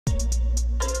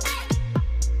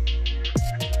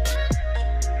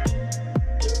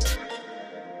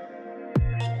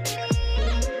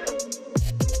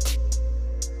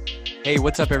Hey,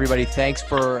 what's up, everybody? Thanks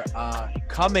for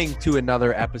coming to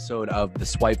another episode of The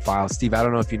Swipe File. Steve, I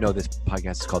don't know if you know this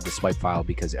podcast is called The Swipe File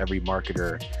because every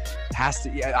marketer has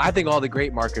to. Yeah, I think all the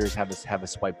great marketers have a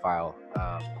swipe file.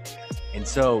 And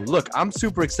so, look, I'm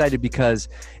super excited because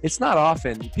it's not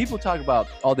often people talk about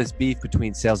all this beef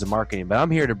between sales and marketing, but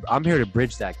I'm here to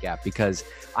bridge that gap because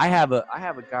I have a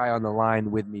guy on the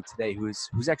line with me today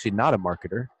who's actually not a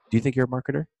marketer. Do you think you're a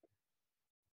marketer?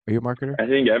 Are you a marketer? I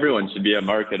think everyone should be a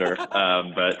marketer,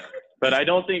 but I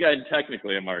don't think I'm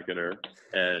technically a marketer,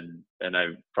 and I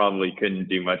probably couldn't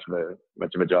do much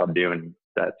of a job doing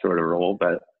that sort of role.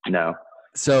 But no.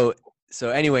 So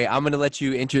anyway, I'm gonna let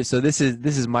you introduce. So this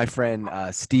is my friend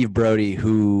Steve Broudy,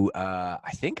 who I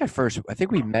think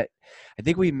we met.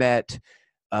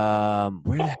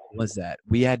 Where the heck was that?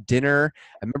 We had dinner.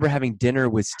 I remember having dinner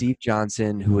with Steve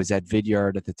Johnson, who was at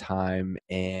Vidyard at the time,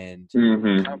 and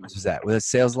what conference was that? Was it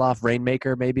Sales Loft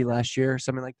Rainmaker maybe last year or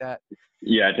something like that?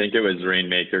 Yeah, I think it was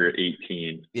Rainmaker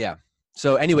 18. Yeah.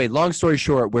 So anyway, long story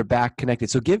short, we're back connected.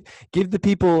 So give the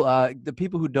people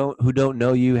who don't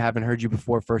know you, haven't heard you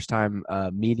before, first time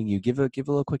meeting you, give a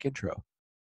little quick intro.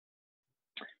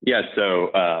 Yeah. So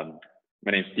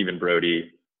my name's Steven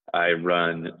Broudy. I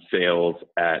run sales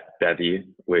at Bevy,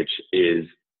 which is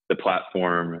the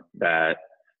platform that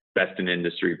best in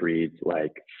industry breeds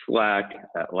like Slack,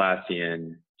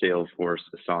 Atlassian, Salesforce,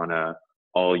 Asana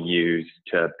all use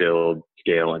to build,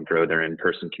 scale, and grow their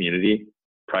in-person community.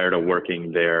 Prior to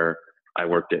working there, I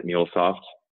worked at MuleSoft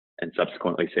and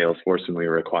subsequently Salesforce when we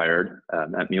were acquired.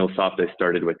 At MuleSoft, I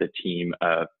started with a team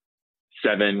of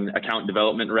 7 account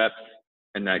development reps,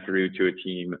 and that grew to a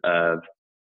team of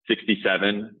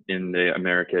 67 in the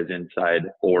Americas inside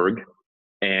org.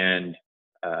 And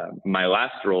my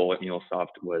last role at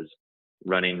MuleSoft was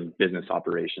running business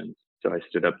operations. So I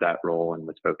stood up that role and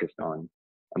was focused on,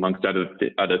 amongst other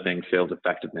things, sales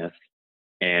effectiveness.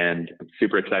 And I'm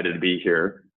super excited to be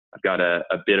here. I've got a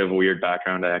bit of a weird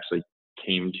background. I actually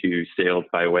came to sales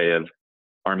by way of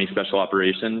Army Special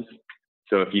Operations.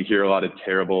 So if you hear a lot of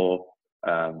terrible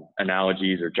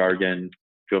analogies or jargon,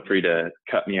 feel free to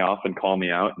cut me off and call me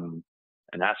out and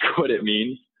ask what it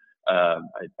means. I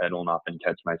don't often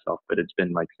catch myself, but it's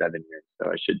been like 7 years, so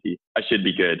I should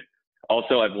be good.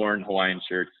 Also, I've worn Hawaiian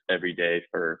shirts every day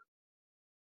for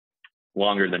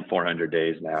longer than 400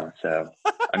 days now, so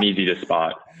I'm easy to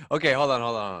spot. Okay, hold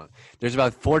on. There's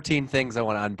about 14 things I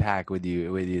want to unpack with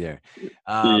you there.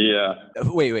 Yeah.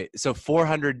 Wait. So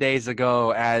 400 days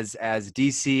ago, as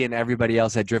DC and everybody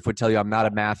else at Drift would tell you, I'm not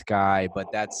a math guy, but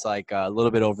that's like a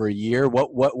little bit over a year.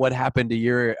 What happened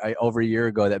over a year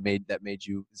ago that made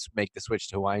you make the switch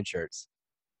to Hawaiian shirts?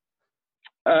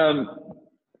 So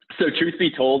truth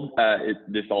be told,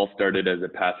 this all started as a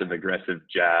passive aggressive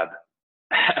jab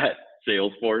at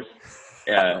Salesforce.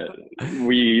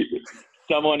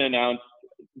 Someone announced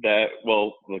that,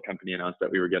 the company announced that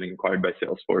we were getting acquired by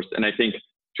Salesforce. And I think,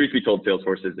 truth be told,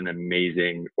 Salesforce is an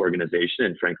amazing organization.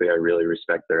 And frankly, I really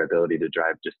respect their ability to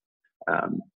drive just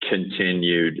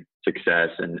continued success.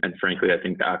 And frankly, I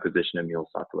think the acquisition of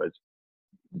MuleSoft was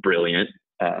brilliant.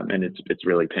 And it's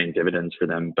really paying dividends for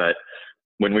them. But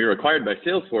when we were acquired by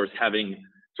Salesforce, having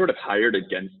sort of hired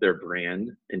against their brand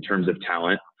in terms of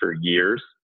talent for years,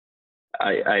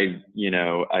 I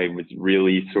was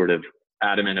really sort of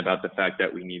adamant about the fact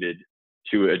that we needed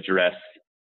to address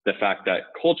the fact that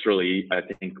culturally, I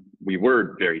think we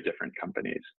were very different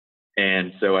companies.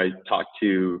 And so I talked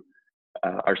to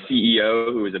our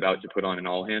CEO, who was about to put on an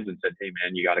all hands, and said, "Hey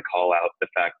man, you got to call out the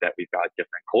fact that we've got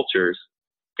different cultures."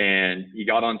 And he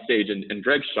got on stage, and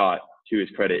Greg Schott, to his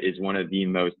credit, is one of the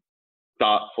most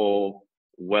thoughtful,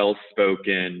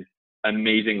 well-spoken,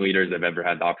 amazing leaders I've ever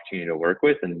had the opportunity to work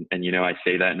with. And I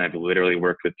say that, and I've literally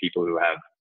worked with people who have,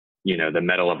 the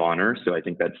Medal of Honor. So I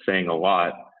think that's saying a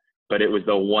lot. But it was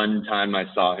the one time I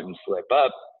saw him slip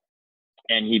up,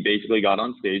 and he basically got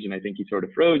on stage, and I think he sort of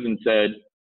froze and said,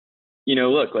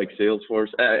 look, like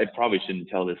Salesforce, I probably shouldn't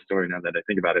tell this story now that I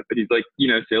think about it, but he's like,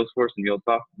 Salesforce and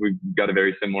MuleSoft, we've got a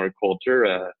very similar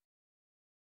culture.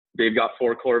 They've got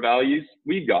 4 core values.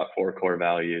 We've got 4 core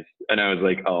values. And I was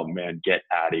like, oh man, get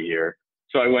out of here.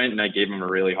 So I went and I gave him a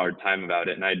really hard time about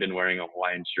it. And I'd been wearing a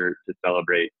Hawaiian shirt to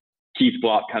celebrate Keith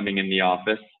Block coming in the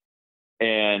office.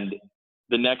 And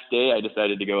the next day I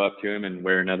decided to go up to him and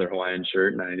wear another Hawaiian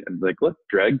shirt. And I was like, look,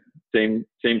 Greg, same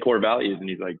core values. And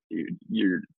he's like, dude,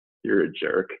 you're a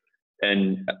jerk.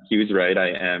 And he was right, I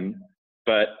am.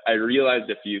 But I realized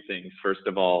a few things. First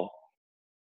of all,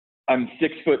 I'm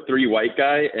 6'3" white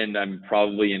guy, and I'm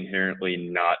probably inherently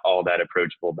not all that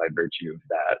approachable by virtue of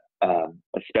that.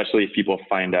 Especially if people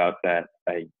find out that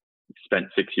I spent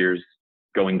 6 years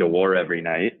going to war every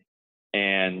night.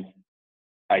 And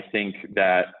I think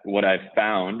that what I've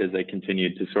found as I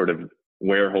continued to sort of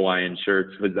wear Hawaiian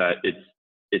shirts was that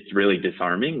it's really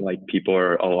disarming. Like, people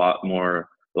are a lot more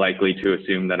likely to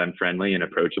assume that I'm friendly and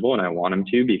approachable, and I want them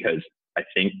to, because I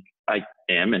think I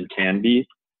am and can be.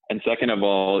 And second of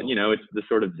all, you know, it's the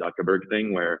sort of Zuckerberg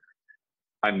thing where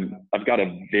I've got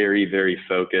a very, very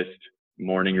focused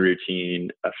morning routine,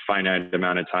 a finite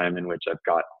amount of time in which I've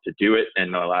got to do it.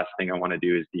 And the last thing I want to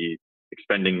do is be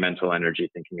expending mental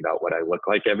energy thinking about what I look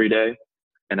like every day.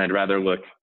 And I'd rather look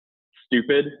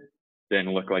stupid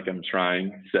than look like I'm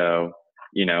trying. So,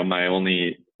 you know, my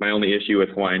only issue with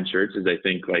Hawaiian shirts is I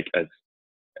think, like, as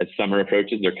summer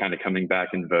approaches, they're kind of coming back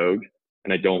in vogue,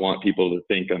 and I don't want people to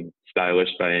think I'm stylish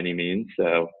by any means.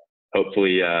 So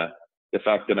hopefully, the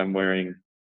fact that I'm wearing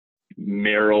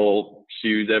Merrill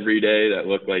shoes every day that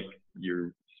look like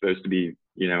you're supposed to be,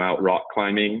 you know, out rock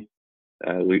climbing,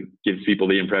 gives people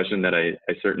the impression that I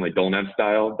certainly don't have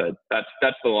style. But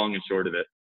that's the long and short of it.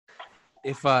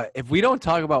 If we don't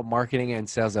talk about marketing and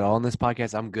sales at all in this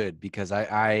podcast, I'm good, because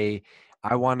I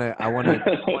wanna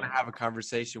have a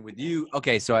conversation with you.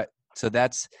 Okay, so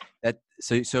that's that.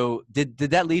 So did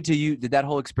that lead to you? Did that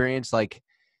whole experience, like,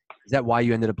 is that why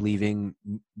you ended up leaving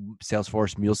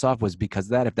Salesforce MuleSoft? Was because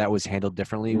of that? If that was handled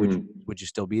differently, would you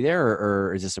still be there,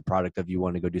 or is this a product of you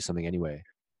want to go do something anyway?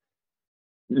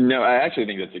 No, I actually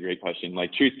think that's a great question.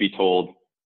 Like, truth be told,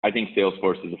 I think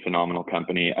Salesforce is a phenomenal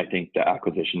company. I think the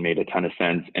acquisition made a ton of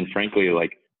sense. And frankly,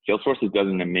 like, Salesforce has done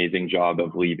an amazing job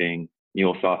of leaving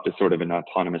MuleSoft as sort of an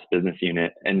autonomous business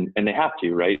unit. And they have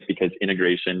to, right? Because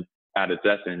integration at its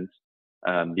essence,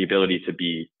 the ability to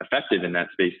be effective in that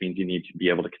space means you need to be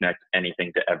able to connect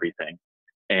anything to everything.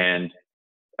 And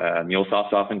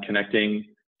MuleSoft's often connecting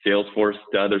Salesforce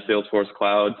to other Salesforce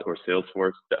clouds, or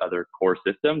Salesforce to other core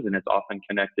systems. And it's often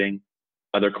connecting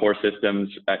other core systems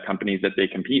at companies that they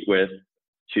compete with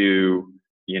to,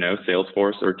 you know,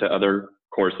 Salesforce, or to other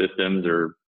core systems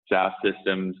or SaaS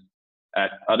systems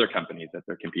at other companies that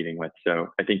they're competing with. So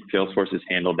I think Salesforce has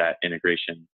handled that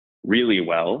integration really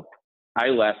well. I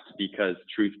left because,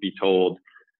 truth be told,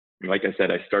 like I said,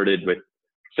 I started with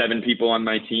 7 people on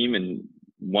my team in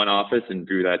one office and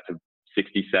grew that to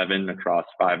 67 across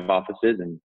 5 offices.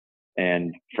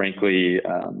 And frankly,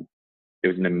 it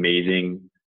was an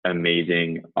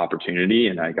amazing opportunity,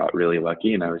 and I got really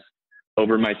lucky, and I was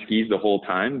over my skis the whole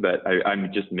time. But I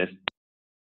just missed,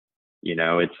 you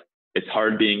know, it's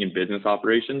hard being in business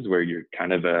operations where you're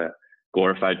kind of a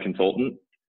glorified consultant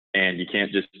and you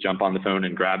can't just jump on the phone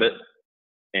and grab it,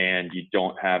 and you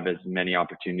don't have as many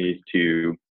opportunities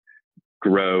to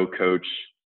grow, coach,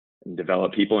 and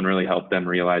develop people and really help them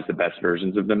realize the best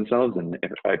versions of themselves. And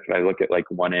if I look at, like,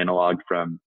 one analog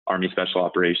from Army Special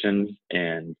Operations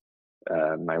and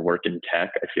my work in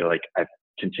tech, I feel like I've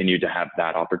continued to have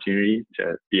that opportunity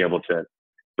to be able to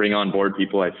bring on board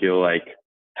people I feel like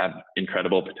have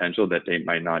incredible potential that they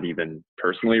might not even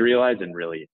personally realize, and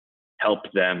really help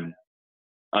them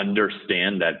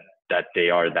understand that they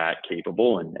are that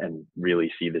capable, and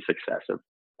really see the success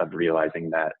of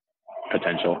realizing that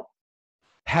potential.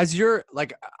 Has your,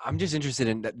 like, I'm just interested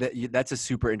in that's a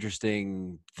super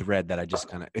interesting thread that I just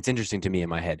it's interesting to me in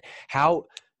my head. How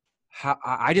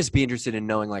I just be interested in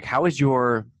knowing, like, how has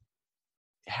your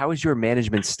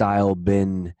management style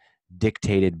been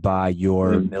dictated by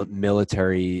your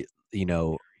military, you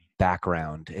know,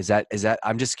 background? Is that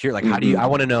I'm just curious, like, I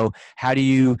want to know, how do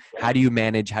you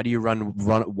manage, how do you run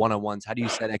one-on-ones, how do you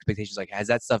set expectations? Like, did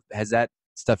that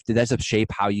stuff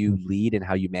shape how you lead and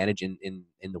how you manage in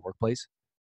the workplace?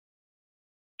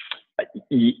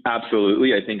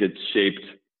 Absolutely. I think it's shaped.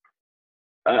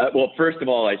 Well, first of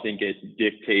all, I think it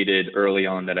dictated early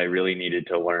on that I really needed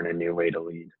to learn a new way to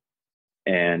lead.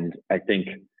 And I think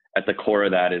at the core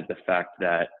of that is the fact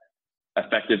that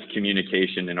effective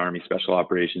communication in Army Special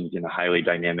Operations, in a highly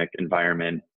dynamic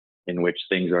environment in which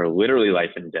things are literally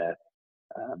life and death,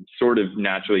 sort of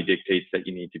naturally dictates that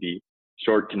you need to be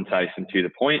short, concise, and to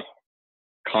the point.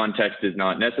 Context is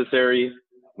not necessary.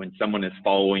 When someone is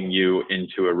following you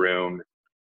into a room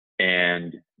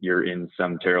and you're in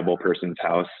some terrible person's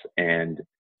house and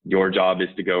your job is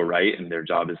to go right and their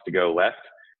job is to go left,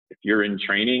 if you're in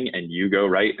training and you go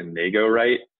right and they go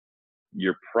right,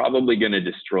 you're probably going to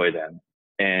destroy them.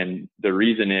 And the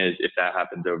reason is, if that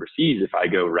happens overseas, if I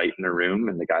go right in a room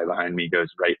and the guy behind me goes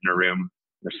right in a room,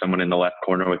 there's someone in the left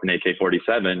corner with an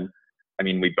AK-47, I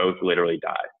mean, we both literally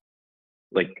die.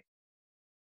 Like,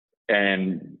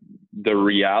 and the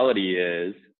reality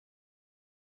is,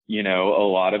 you know, a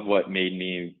lot of what made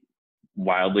me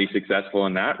wildly successful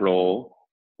in that role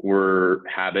were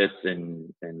habits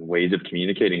and ways of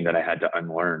communicating that I had to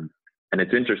unlearn. And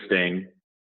it's interesting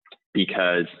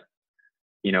because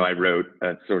I wrote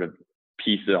a sort of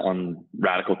piece on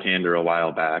radical candor a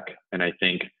while back, and I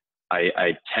think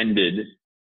I tended,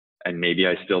 and maybe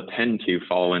I still tend to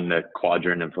fall in the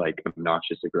quadrant of like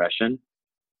obnoxious aggression.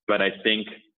 But I think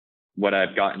what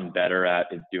I've gotten better at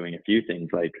is doing a few things,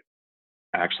 like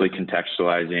actually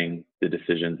contextualizing the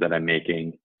decisions that I'm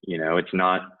making. It's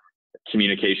not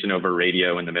communication over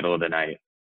radio in the middle of the night.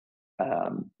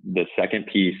 The second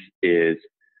piece is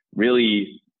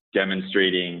really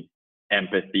demonstrating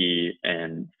empathy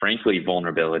and, frankly,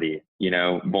 vulnerability.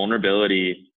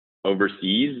 Vulnerability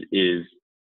overseas is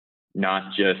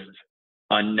not just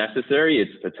unnecessary,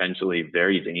 it's potentially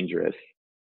very dangerous.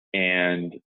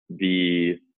 And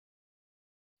the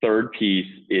third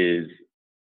piece is,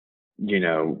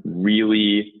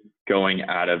 really going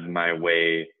out of my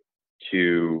way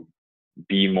to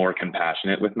be more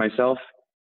compassionate with myself.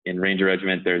 In Ranger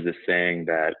Regiment, there's this saying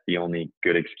that the only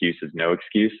good excuse is no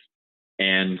excuse.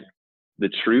 And the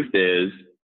truth is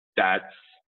that's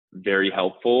very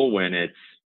helpful when it's,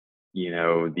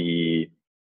 the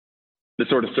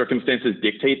sort of circumstances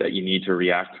dictate that you need to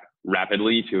react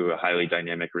rapidly to a highly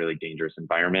dynamic, really dangerous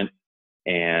environment.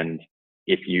 And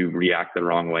if you react the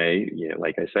wrong way,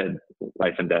 like I said,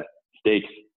 life and death stakes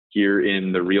here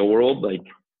in the real world. Like,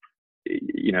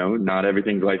 not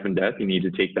everything's life and death. You need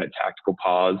to take that tactical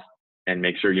pause and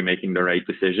make sure you're making the right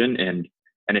decision. And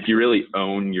if you really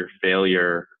own your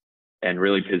failure and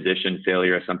really position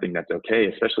failure as something that's okay,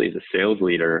 especially as a sales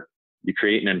leader, you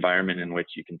create an environment in which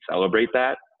you can celebrate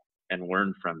that and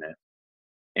learn from it.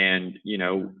 And,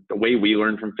 the way we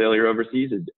learn from failure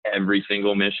overseas is every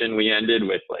single mission we ended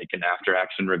with like an after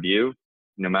action review.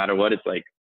 No matter what, it's like,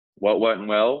 what went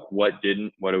well, what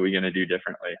didn't, what are we going to do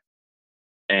differently?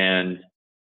 And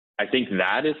I think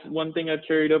that is one thing I've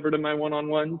carried over to my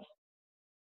one-on-ones.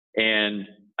 And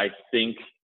I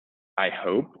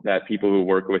hope that people who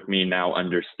work with me now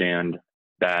understand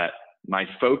that my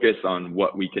focus on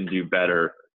what we can do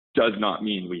better does not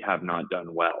mean we have not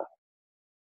done well.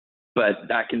 But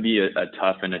that can be a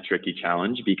tough and a tricky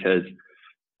challenge because,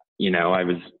 I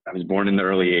was born in the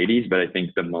early 80s, but I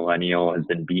think the millennial has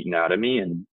been beaten out of me.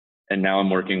 And now I'm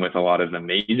working with a lot of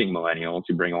amazing millennials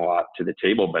who bring a lot to the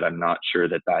table, but I'm not sure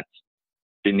that that's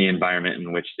in the environment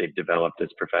in which they've developed as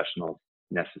professionals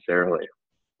necessarily.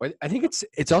 I think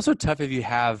it's also tough if you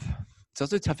have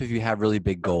really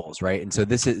big goals, right? And so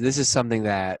this is something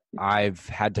that I've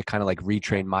had to kind of like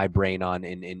retrain my brain on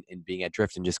in being at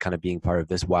Drift and just kind of being part of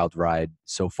this wild ride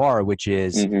so far, which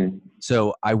is,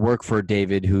 so I work for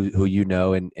David, who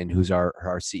and who's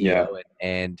our CEO,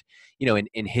 and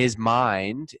in his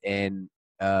mind, and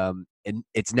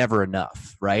it's never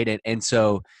enough, right? And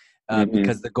so.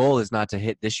 Because the goal is not to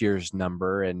hit this year's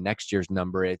number and next year's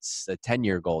number, it's a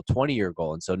 10-year goal, 20-year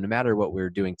goal. And so no matter what we're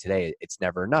doing today, it's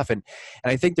never enough. And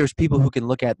I think there's people who can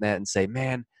look at that and say,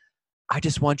 man, I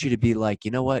just want you to be like,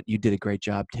 you know what? You did a great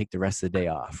job. Take the rest of the day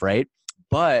off, right?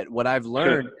 But what I've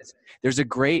learned is there's a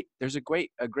great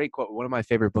quote. One of my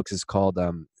favorite books is called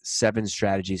 7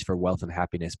 Strategies for Wealth and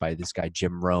Happiness by this guy,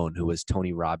 Jim Rohn, who was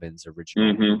Tony Robbins'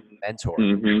 original mentor.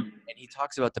 And he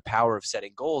talks about the power of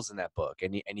setting goals in that book.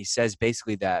 And he says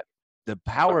basically that the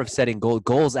power of setting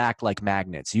goals act like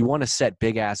magnets. You want to set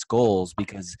big ass goals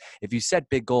because if you set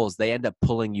big goals, they end up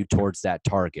pulling you towards that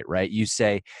target, right? You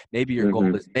say maybe your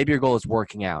goal is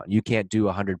working out. You can't do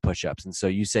 100 push-ups, and so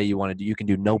you say you can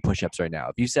do no push-ups right now.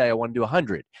 If you say I want to do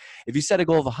 100, if you set a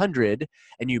goal of 100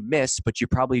 and you miss, but you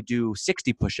probably do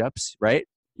 60 push-ups, right?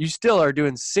 You still are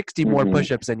doing 60 more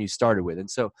push-ups than you started with. And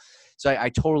so I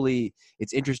totally,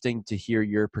 it's interesting to hear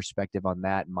your perspective on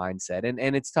that mindset.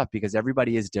 And it's tough because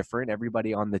everybody is different.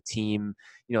 Everybody on the team,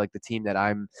 like the team that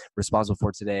I'm responsible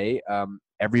for today,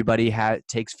 everybody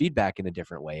takes feedback in a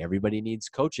different way. Everybody needs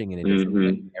coaching in a different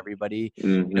way. Everybody,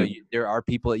 there are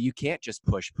people that you can't just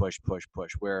push,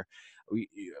 where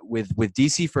with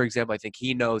DC, for example, I think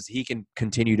he knows he can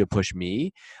continue to push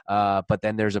me. But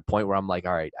then there's a point where I'm like,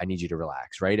 all right, I need you to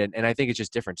relax. Right. And I think it's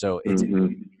just different. So it's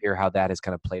interesting to hear how that has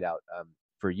kind of played out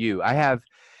for you. I have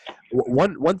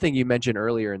one thing you mentioned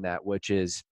earlier in that, which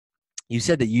is you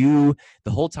said that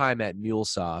the whole time at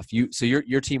MuleSoft,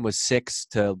 your team was 6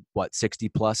 to 60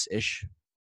 plus ish.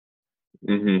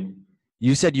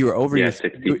 You said you were over your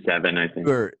 67, I think.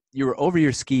 You were over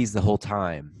your skis the whole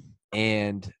time,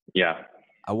 and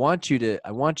I want you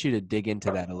to dig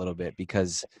into that a little bit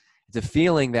because it's a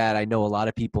feeling that I know a lot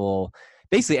of people.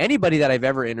 Basically, anybody that I've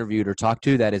ever interviewed or talked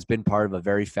to that has been part of a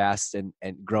very fast and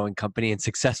growing company and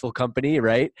successful company,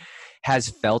 right, has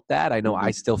felt that. I know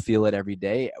I still feel it every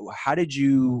day. How did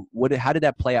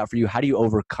that play out for you? How do you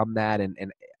overcome that? And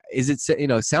is it,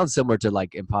 it sounds similar to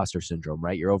like imposter syndrome,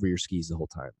 right? You're over your skis the whole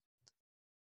time.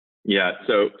 Yeah.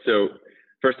 So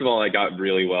first of all, I got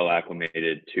really well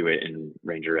acclimated to it in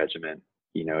Ranger Regiment.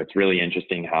 You know, it's really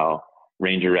interesting how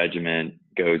Ranger Regiment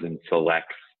goes and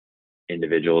selects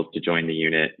individuals to join the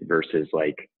unit versus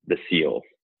like the SEALs.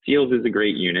 SEALs is a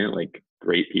great unit, like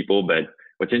great people, but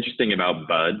what's interesting about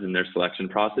BUDS and their selection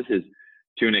process is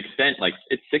to an extent, like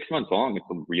it's 6 months long. It's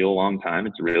a real long time.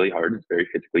 It's really hard. It's very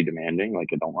physically demanding. Like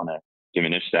I don't want to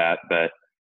diminish that, but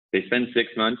they spend 6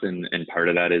 months and part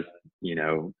of that is, you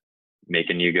know,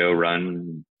 making you go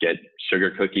run, get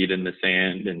sugar cookied in the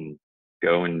sand and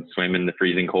go and swim in the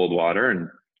freezing cold water. And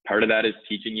part of that is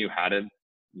teaching you how to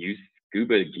use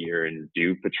scuba gear and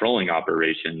do patrolling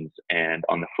operations. And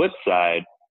on the flip side,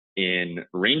 in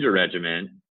Ranger Regiment,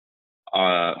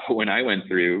 when I went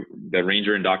through the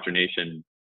Ranger indoctrination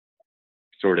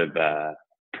sort of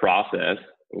process,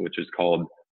 which is called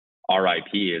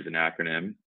RIP as an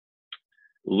acronym,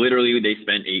 literally they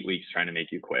spent 8 weeks trying to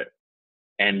make you quit.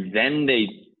 And then they,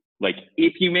 like,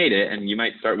 if you made it, and you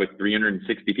might start with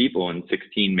 360 people and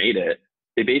 16 made it,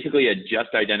 they basically had just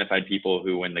identified people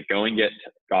who, when the going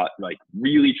got like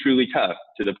really, truly tough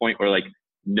to the point where like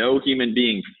no human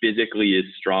being physically is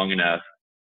strong enough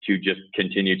to just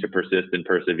continue to persist and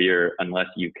persevere unless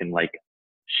you can like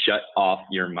shut off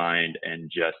your mind and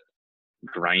just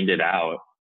grind it out.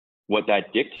 What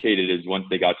that dictated is once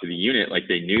they got to the unit, like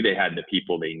they knew they had the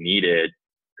people they needed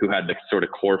who had the sort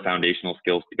of core foundational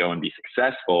skills to go and be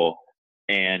successful.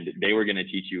 And they were going to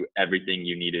teach you everything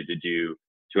you needed to do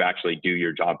to actually do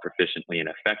your job proficiently and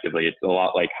effectively. It's a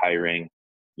lot like hiring,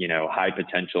 you know, high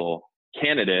potential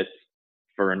candidates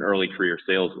for an early career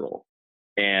sales role.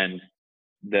 And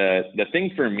the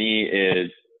thing for me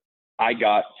is I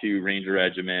got to Ranger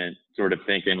Regiment sort of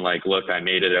thinking like, look, I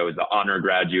made it. I was an honor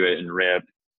graduate in RIP.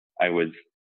 I was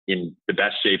in the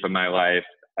best shape of my life.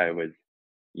 I was,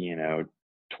 you know,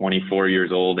 24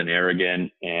 years old and arrogant,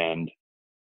 and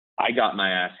I got my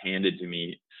ass handed to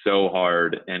me so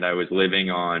hard. And I was living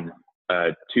on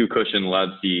a 2-cushion love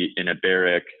seat in a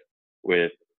barrack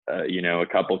with, you know, a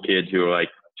couple kids who were like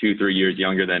 2-3 years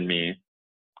younger than me.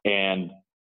 And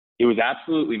it was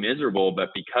absolutely miserable, but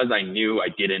because I knew I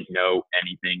didn't know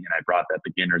anything and I brought that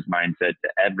beginner's mindset to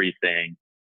everything,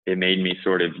 it made me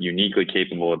sort of uniquely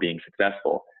capable of being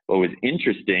successful. What was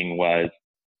interesting was,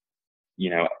 you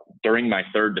know, during my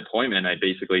 3rd deployment, I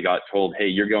basically got told, hey,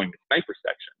 you're going to sniper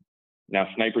section. Now,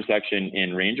 sniper section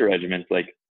in Ranger Regiments,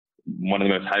 like one of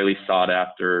the most highly sought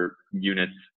after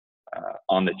units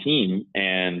on the team.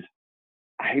 And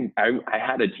I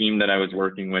had a team that I was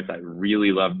working with. I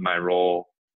really loved my role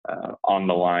on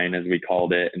the line, as we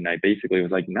called it. And I basically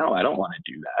was like, no, I don't want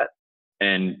to do that.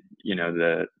 And, you know,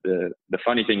 the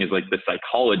funny thing is like the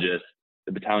psychologist,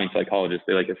 the battalion psychologist,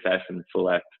 they like assess and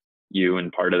select you.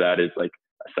 And part of that is like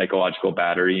a psychological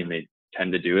battery. And they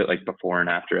tend to do it like before and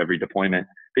after every deployment.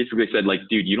 Basically said like,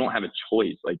 dude, you don't have a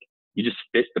choice. Like you just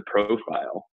fit the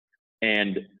profile.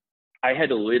 And I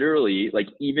had literally, like,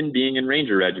 even being in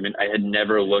Ranger Regiment, I had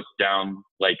never looked down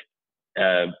like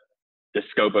the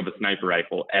scope of a sniper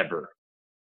rifle ever.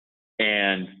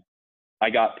 And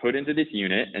I got put into this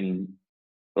unit, and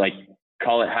like,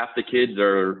 call it half the kids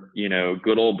are, you know,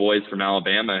 good old boys from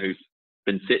Alabama who's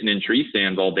been sitting in tree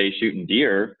stands all day shooting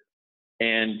deer.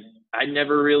 And I'd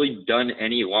never really done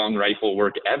any long rifle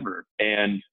work ever.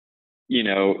 And, you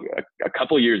know, a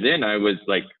couple years in, I was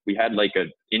like, we had like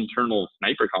an internal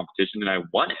sniper competition and I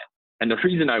won it. And the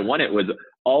reason I won it was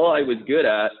all I was good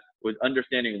at was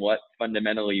understanding what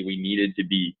fundamentally we needed to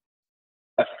be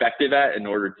effective at in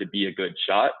order to be a good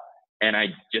shot. And I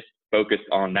just focused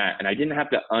on that. And I didn't have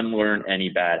to unlearn any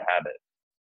bad habits.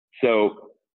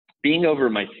 So being over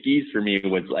my skis for me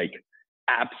was like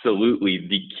absolutely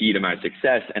the key to my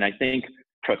success. And I think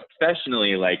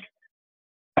professionally, like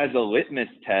as a litmus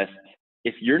test,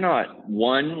 if you're not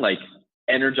one, like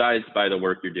energized by the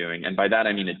work you're doing, and by that,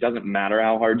 I mean, it doesn't matter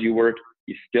how hard you work,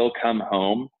 you still come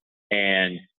home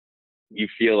and you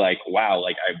feel like, wow,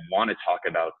 like I want to talk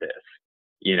about this.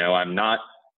 You know, I'm not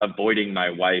avoiding my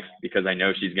wife because I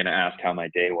know she's going to ask how my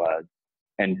day was.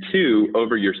 And 2,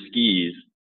 over your skis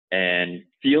and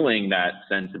feeling that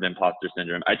sense of imposter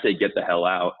syndrome, I'd say get the hell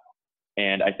out.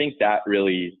 And I think that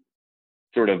really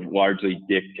sort of largely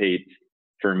dictates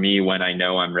for me when I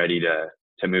know I'm ready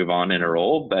to move on in a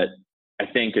role. But I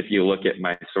think if you look at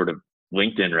my sort of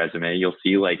LinkedIn resume, you'll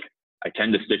see like I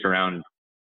tend to stick around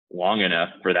long enough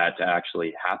for that to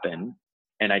actually happen.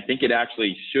 And I think it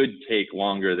actually should take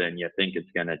longer than you think it's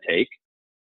going to take.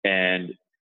 And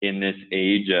in this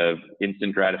age of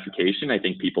instant gratification, I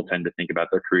think people tend to think about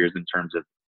their careers in terms of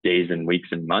days and weeks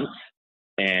and months.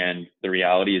 And the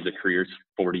reality is a career's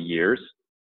 40 years,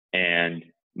 and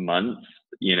months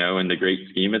you know, in the great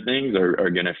scheme of things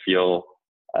are going to feel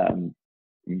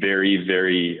very,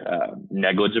 very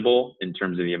negligible in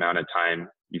terms of the amount of time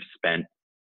you've spent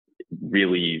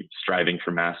really striving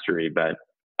for mastery. But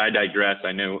I digress.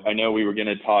 I know we were going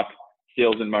to talk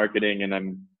sales and marketing, and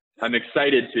I'm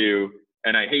excited to,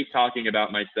 and I hate talking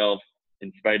about myself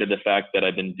in spite of the fact that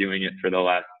I've been doing it for the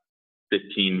last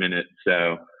 15 minutes.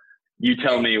 So you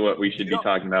tell me what we should be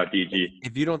talking about, DG.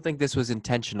 If you don't think this was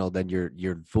intentional, then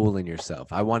you're fooling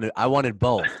yourself. I wanted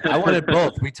both. I wanted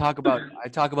both. I talk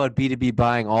about B2B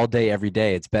buying all day, every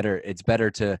day. It's better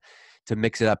to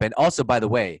mix it up. And also, by the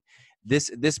way,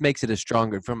 this makes it a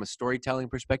stronger, from a storytelling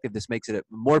perspective, this makes it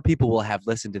more people will have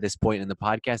listened to this point in the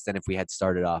podcast than if we had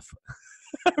started off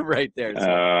right there. So,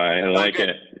 I like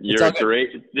it. You're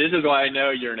great. This is why I know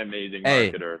you're an amazing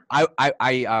marketer. I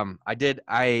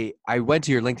went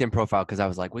to your LinkedIn profile because I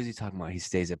was like, what is he talking about? He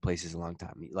stays at places a long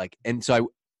time. And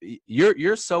so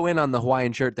you're so in on the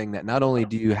Hawaiian shirt thing that not only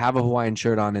do you have a Hawaiian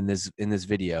shirt on in this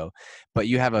video, but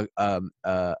you have an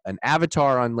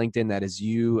avatar on LinkedIn that is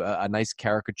you, a nice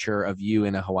caricature of you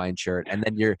in a Hawaiian shirt, and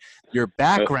then your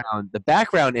background, the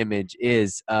background image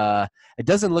is it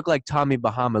doesn't look like Tommy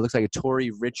Bahama, it looks like a Tory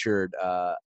Richard.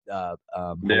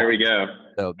 There we go.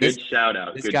 So good shout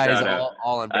out. This guy is all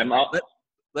on.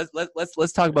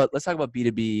 Let's talk about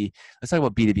B2B. Let's talk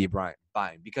about B2B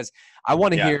buying, because I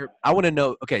want to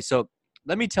know. Okay, so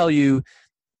let me tell you.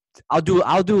 I'll do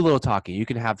a little talking. You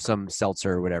can have some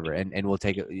seltzer or whatever, and we'll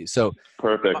take it. So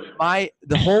perfect.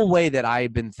 The whole way that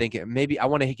I've been thinking, maybe I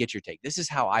want to get your take. This is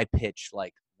how I pitch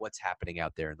like what's happening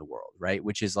out there in the world, right?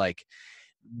 Which is like,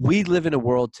 we live in a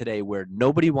world today where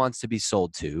nobody wants to be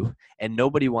sold to and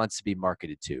nobody wants to be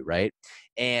marketed to, right?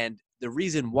 And the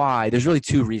reason why, there's really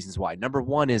two reasons why. Number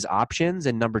one is options,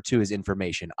 and number two is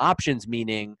information. Options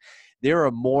meaning there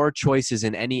are more choices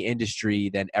in any industry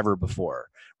than ever before,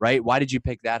 right? Why did you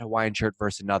pick that Hawaiian shirt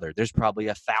versus another? There's probably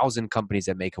 1,000 companies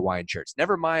that make Hawaiian shirts.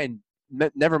 Never mind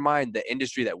the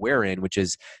industry that we're in, which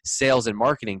is sales and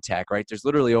marketing tech, right? There's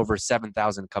literally over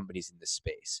 7,000 companies in this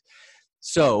space.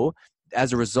 So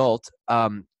as a result,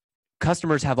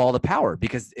 customers have all the power,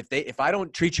 because if I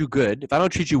don't treat you good, if I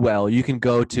don't treat you well, you can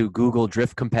go to Google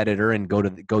Drift Competitor and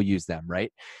go use them,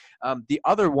 right? The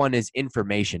other one is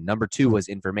information. Number two was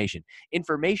information.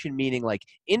 Information meaning like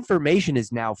information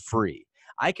is now free.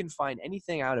 I can find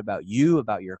anything out about you,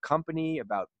 about your company,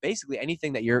 about basically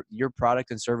anything that your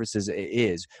product and services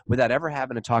is, without ever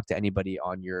having to talk to anybody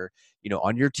on your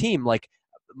team. Like,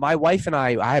 my wife and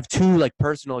I have two like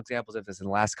personal examples of this in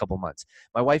the last couple months.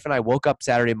 My wife and I woke up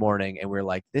Saturday morning and we're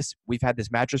like, we've had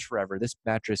this mattress forever. This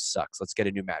mattress sucks. Let's get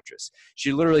a new mattress.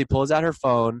 She literally pulls out her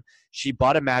phone. She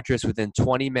bought a mattress within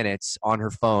 20 minutes on her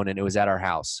phone, and it was at our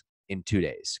house in 2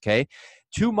 days. Okay.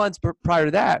 2 months prior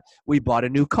to that, we bought a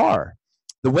new car.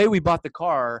 The way we bought the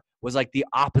car was like the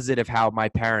opposite of how my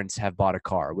parents have bought a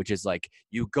car, which is like,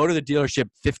 you go to the dealership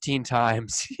 15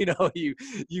 times, you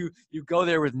go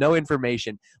there with no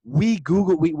information. We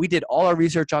did all our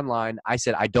research online. I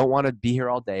said, I don't want to be here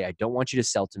all day. I don't want you to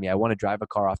sell to me. I want to drive a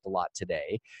car off the lot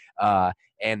today.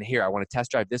 And here, I want to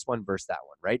test drive this one versus that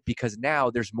one, right? Because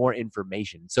now there's more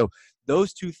information. So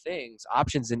those two things,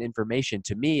 options and information,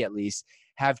 to me at least,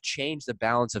 have changed the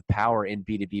balance of power in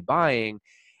B2B buying.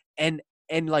 And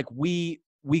like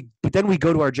but then we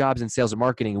go to our jobs in sales and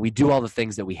marketing and we do all the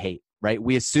things that we hate, right?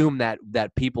 We assume that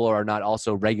people are not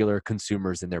also regular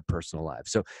consumers in their personal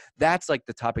lives. So that's like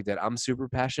the topic that I'm super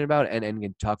passionate about and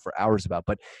can talk for hours about.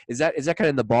 But is that kind of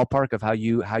in the ballpark of how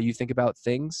you think about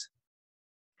things?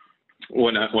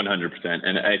 100%.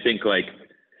 And I think like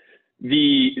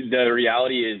the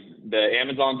reality is the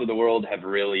Amazons of the world have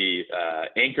really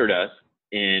anchored us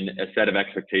in a set of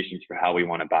expectations for how we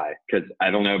want to buy. Because I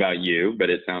don't know about you, but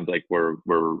it sounds like we're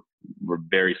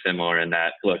very similar in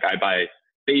that. Look, I buy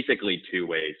basically two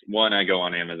ways. One, I go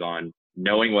on Amazon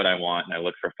knowing what I want and I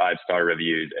look for 5-star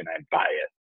reviews and I buy it.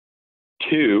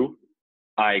 Two,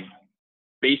 I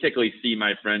basically see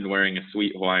my friend wearing a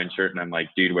sweet Hawaiian shirt and I'm like,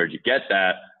 dude, where'd you get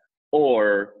that?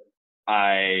 Or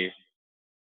I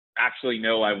actually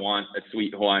know I want a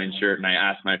sweet Hawaiian shirt and I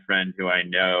ask my friend who I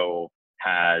know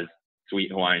has sweet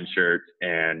Hawaiian shirt,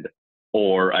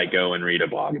 or I go and read a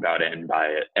blog about it and buy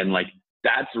it. And like,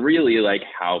 that's really like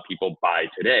how people buy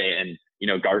today. And,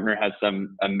 Gartner has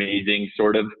some amazing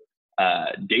sort of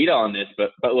data on this,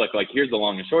 but look, like, here's the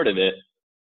long and short of it.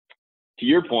 To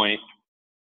your point,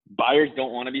 buyers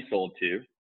don't want to be sold to.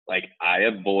 Like, I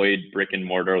avoid brick and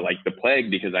mortar like the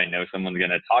plague because I know someone's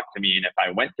going to talk to me. And if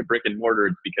I went to brick and mortar,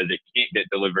 it's because it can't get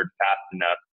delivered fast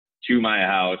enough to my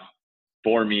house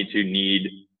for me to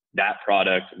need that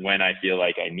product when I feel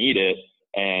like I need it.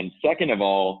 And second of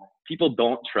all, people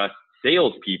don't trust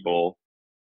salespeople,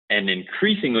 and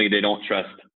increasingly they don't trust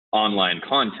online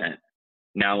content.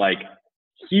 Now, like,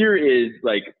 here is,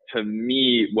 like, to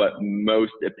me, what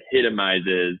most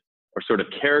epitomizes or sort of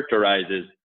characterizes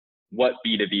what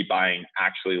B2B buying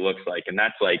actually looks like. And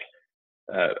that's like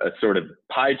a sort of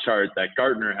pie chart that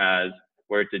Gartner has,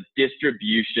 where it's a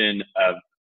distribution of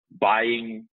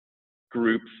buying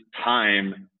groups'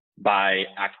 time by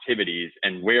activities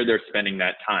and where they're spending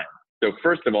that time. So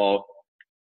first of all,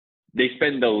 they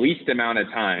spend the least amount of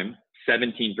time,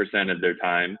 17% of their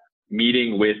time,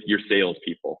 meeting with your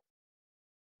salespeople.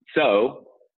 So,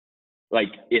 like,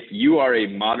 if you are a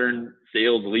modern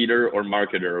sales leader or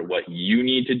marketer, what you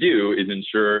need to do is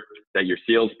ensure that your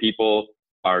salespeople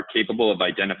are capable of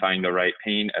identifying the right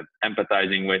pain, of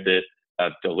empathizing with it,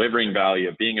 of delivering value,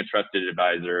 of being a trusted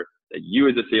advisor, that you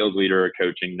as a sales leader are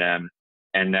coaching them,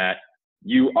 and that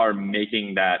you are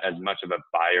making that as much of a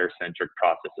buyer-centric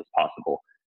process as possible.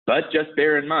 But just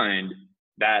bear in mind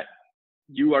that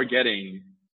you are getting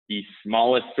the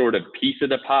smallest sort of piece of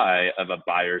the pie of a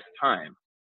buyer's time.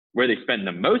 Where they spend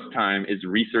the most time is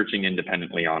researching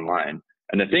independently online.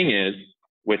 And the thing is,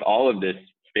 with all of this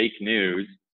fake news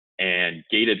and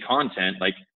gated content,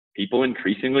 like, people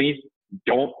increasingly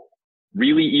don't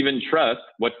really even trust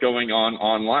what's going on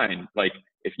online. Like,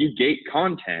 if you gate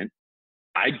content,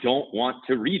 I don't want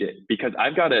to read it because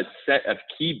I've got a set of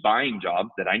key buying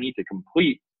jobs that I need to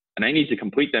complete, and I need to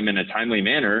complete them in a timely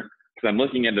manner because I'm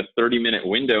looking at a 30-minute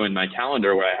window in my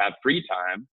calendar where I have free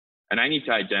time, and I need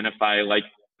to identify, like,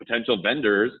 potential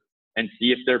vendors and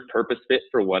see if they're purpose fit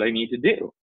for what I need to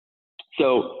do.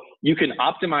 So you can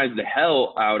optimize the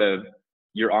hell out of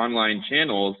your online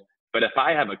channels, but if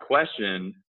I have a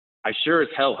question, I sure as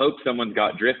hell hope someone's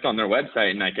got drift on their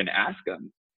website and I can ask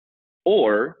them.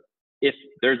 Or if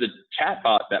there's a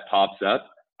chatbot that pops up,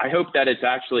 I hope that it's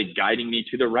actually guiding me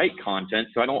to the right content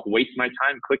so I don't waste my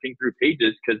time clicking through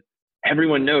pages, because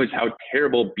everyone knows how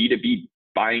terrible B2B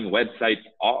buying websites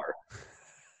are.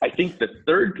 I think the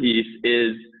third piece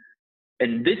is,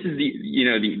 and this is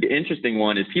the interesting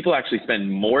one, is people actually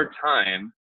spend more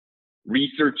time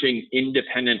researching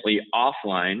independently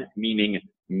offline, meaning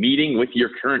meeting with your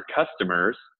current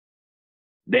customers,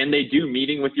 than they do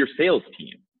meeting with your sales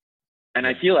team. And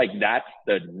I feel like that's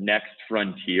the next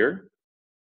frontier,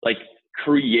 like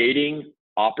creating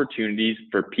opportunities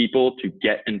for people to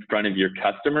get in front of your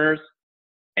customers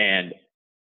and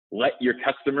let your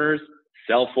customers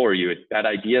sell for you. It's that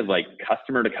idea of, like,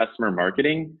 customer to customer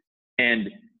marketing. And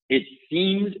it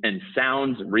seems and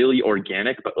sounds really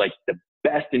organic, but, like, the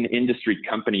best in industry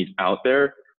companies out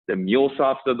there, the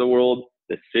MuleSofts of the world,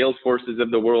 the Salesforces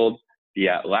of the world, the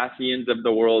Atlassians of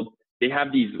the world, they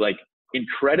have these, like,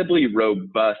 incredibly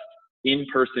robust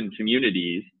in-person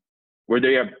communities where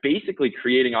they are basically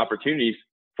creating opportunities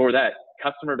for that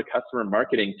customer to customer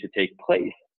marketing to take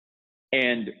place.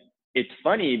 And it's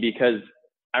funny because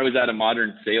I was at a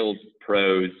Modern Sales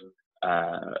Pros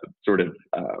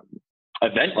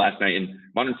event last night, and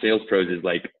Modern Sales Pros is,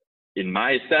 like, in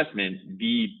my assessment,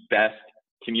 the best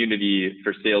community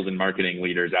for sales and marketing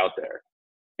leaders out there.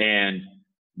 And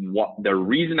the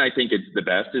reason I think it's the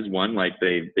best is, one, like,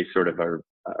 they sort of are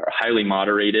highly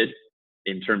moderated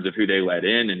in terms of who they let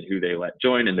in and who they let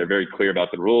join, and they're very clear about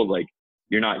the rules. Like,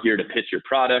 you're not here to pitch your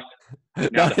product.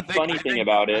 Now, the funny thing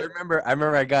about it, I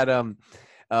remember I got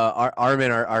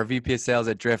Armin, our VP of sales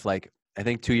at Drift, like, I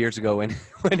think 2 years ago when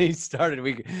he started,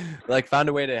 we, like, found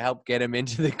a way to help get him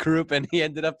into the group, and he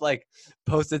ended up, like,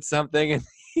 posted something, and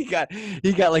he got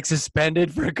like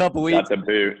suspended for a couple weeks. Got the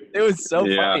boot. It was so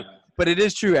funny, but it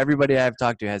is true. Everybody I've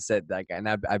talked to has said that, and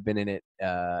I've been in it,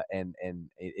 and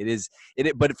it is.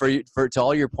 But for to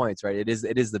all your points, right? It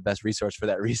is the best resource for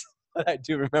that reason. But I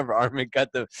do remember Armin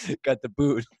got the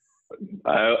boot.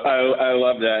 I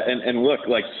love that. And look,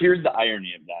 like, here's the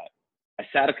irony of that. I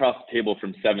sat across the table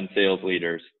from 7 sales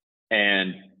leaders,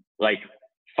 and, like,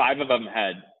 5 of them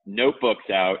had notebooks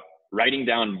out writing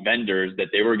down vendors that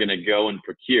they were going to go and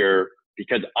procure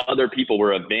because other people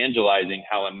were evangelizing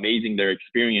how amazing their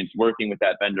experience working with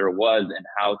that vendor was and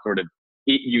how sort of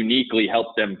it uniquely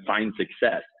helped them find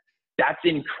success. That's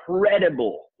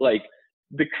incredible. Like,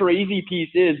 the crazy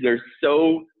piece is there's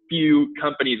so few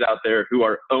companies out there who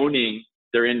are owning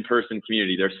their in-person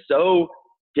community. They're so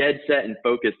dead set and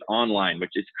focused online,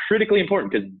 which is critically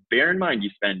important, because bear in mind, you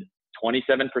spend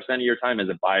 27% of your time as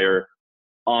a buyer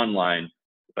online,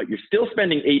 but you're still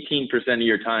spending 18% of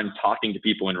your time talking to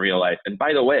people in real life. And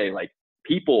by the way, like,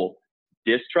 people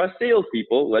distrust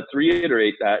salespeople, let's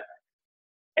reiterate that,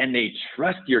 and they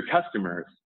trust your customers.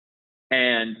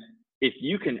 And if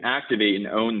you can activate and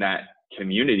own that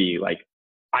community, like,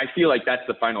 I feel like that's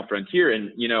the final frontier.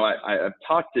 And, you know, I've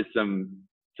talked to some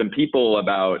people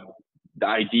about the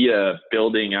idea of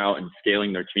building out and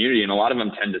scaling their community. And a lot of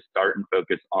them tend to start and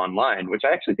focus online, which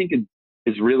I actually think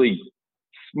is really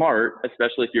smart,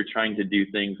 especially if you're trying to do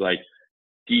things like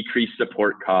decrease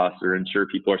support costs or ensure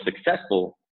people are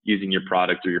successful using your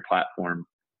product or your platform.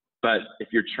 But if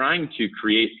you're trying to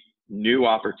create new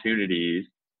opportunities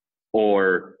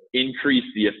or increase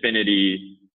the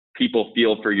affinity people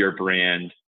feel for your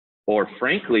brand, or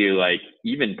frankly, like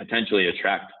even potentially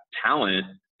attract talent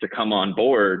to come on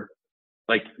board,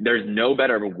 like there's no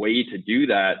better way to do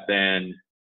that than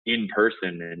in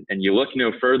person. And you look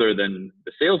no further than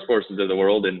the Salesforces of the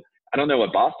world. And I don't know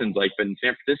what Boston's like, but in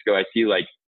San Francisco, I see like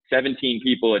 17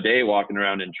 people a day walking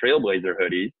around in Trailblazer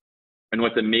hoodies. And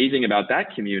what's amazing about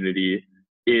that community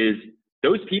is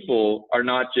those people are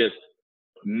not just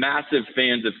massive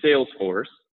fans of Salesforce,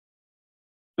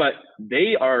 but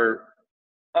they are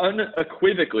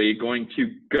unequivocally going to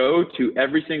go to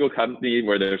every single company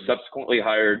where they're subsequently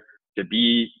hired to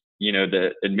be, you know, the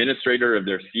administrator of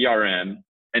their CRM,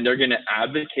 and they're going to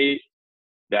advocate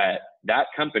that that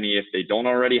company, if they don't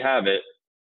already have it,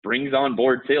 brings on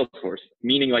board Salesforce,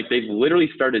 meaning like they've literally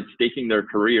started staking their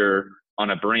career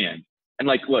on a brand. And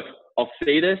like, look, I'll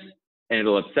say this and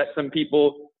it'll upset some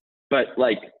people, but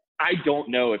like, I don't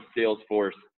know if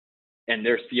Salesforce and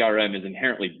their CRM is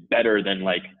inherently better than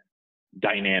like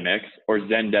Dynamics or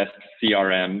Zendesk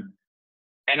CRM.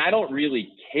 And I don't really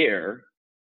care.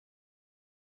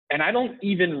 And I don't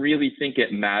even really think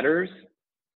it matters,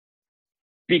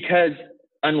 because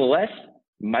unless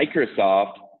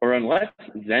Microsoft or unless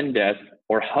Zendesk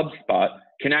or HubSpot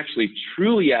can actually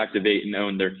truly activate and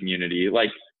own their community, like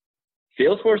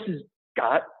Salesforce has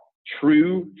got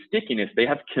true stickiness. They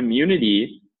have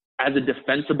community as a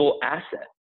defensible asset.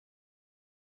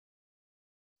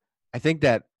 I think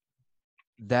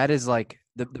that is like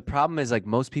the problem is like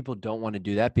most people don't want to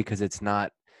do that because it's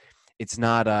not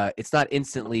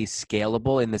instantly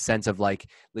scalable in the sense of like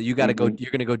you got to go,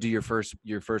 you're going to go do your first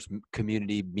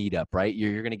community meetup, right?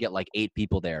 You're going to get like 8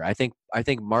 people there. I think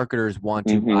marketers want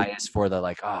to bias for the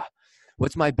like,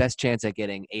 what's my best chance at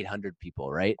getting 800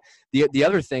 people, right? The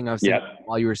other thing I was thinking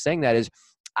while you were saying that is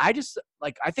I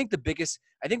think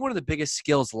one of the biggest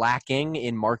skills lacking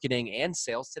in marketing and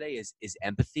sales today is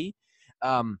empathy.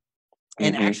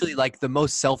 And actually like the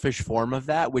most selfish form of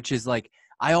that, which is like,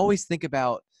 I always think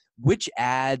about which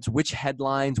ads, which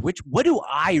headlines, what do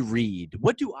I read?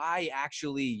 What do I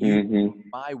actually use in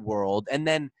my world? And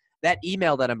then that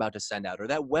email that I'm about to send out or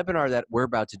that webinar that we're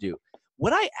about to do,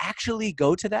 would I actually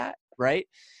go to that, right?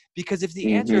 Because if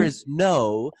the answer is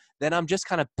no, then I'm just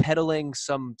kind of peddling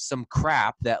some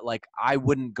crap that like I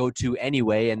wouldn't go to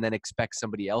anyway and then expect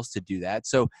somebody else to do that.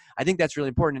 So I think that's really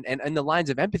important. And in the lines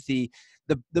of empathy,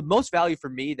 the most value for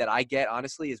me that I get,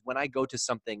 honestly, is when I go to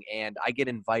something and I get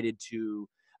invited to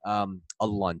a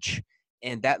lunch.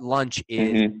 And that lunch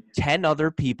is 10 other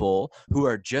people who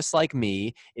are just like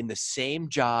me in the same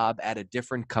job at a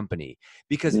different company.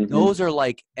 Because those are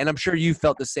like, and I'm sure you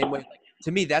felt the same way. Like,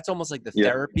 to me, that's almost like the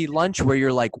therapy lunch where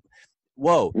you're like,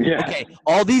 whoa, okay,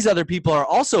 all these other people are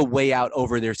also way out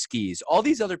over their skis. All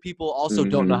these other people also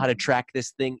don't know how to track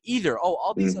this thing either. Oh,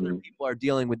 all these other people are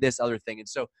dealing with this other thing. And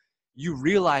so you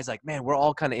realize like, man, we're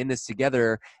all kind of in this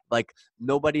together. Like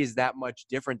nobody is that much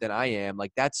different than I am.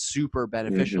 Like that's super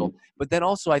beneficial. But then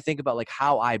also I think about like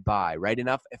how I buy, right?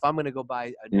 Enough. If I'm going to go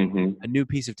buy a new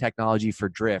piece of technology for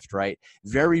Drift, right?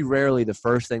 Very rarely the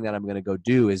first thing that I'm going to go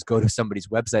do is go to somebody's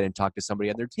website and talk to somebody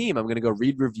on their team. I'm going to go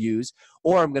read reviews,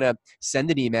 or I'm going to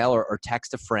send an email or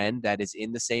text a friend that is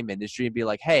in the same industry and be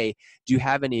like, hey, do you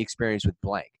have any experience with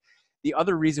blank? The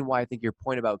other reason why I think your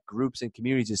point about groups and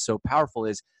communities is so powerful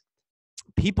is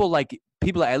people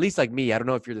at least like me, I don't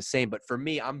know if you're the same, but for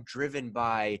me, I'm driven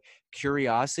by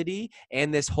curiosity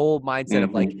and this whole mindset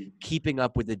of like keeping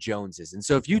up with the Joneses. And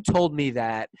so if you told me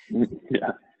that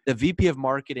the VP of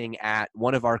marketing at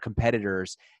one of our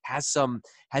competitors has some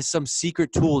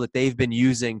secret tool that they've been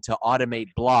using to automate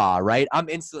blah, right? I'm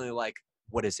instantly like,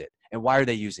 what is it? And why are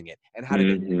they using it? And how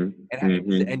do they do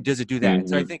it? And does it do that? And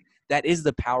so I think that is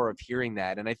the power of hearing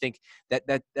that. And I think that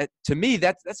to me,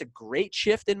 that's a great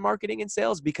shift in marketing and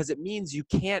sales, because it means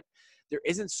there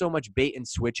isn't so much bait and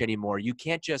switch anymore. You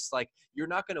can't just like, you're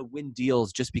not going to win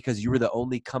deals just because you were the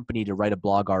only company to write a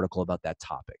blog article about that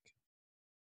topic.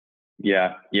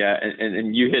 Yeah.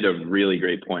 And you hit a really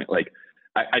great point. Like,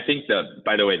 I think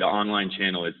by the way, the online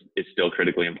channel is still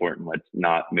critically important. Let's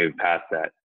not move past that.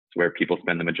 It's where people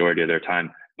spend the majority of their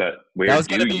time. But where do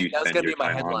you spend your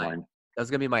time online? That was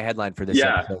going to be my headline for this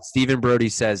episode. Steven Broudy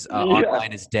says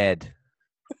online is dead.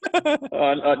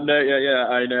 No, yeah,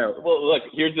 I know. Well, look,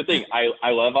 here's the thing. I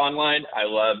love online. I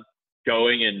love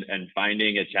going and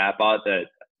finding a chatbot that,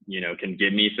 can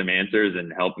give me some answers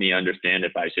and help me understand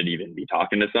if I should even be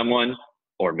talking to someone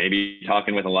or maybe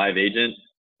talking with a live agent.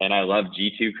 And I love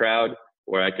G2 Crowd,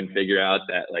 where I can figure out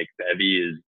that like Bevy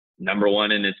is number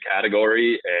one in its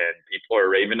category and people are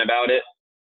raving about it.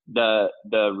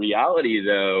 The reality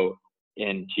though,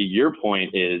 and to your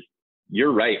point, is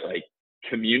you're right. Like,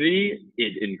 community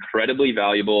is incredibly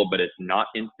valuable, but it's not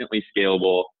instantly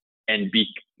scalable. And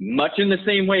much in the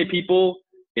same way people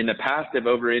in the past have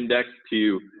over-indexed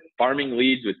to farming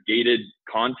leads with gated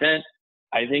content,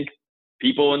 I think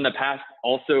people in the past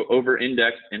also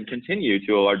over-index and continue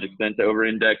to a large extent to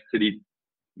over-index to these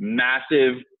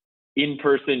massive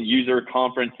in-person user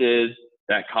conferences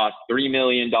that cost $3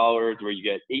 million, where you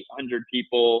get 800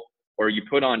 people, or you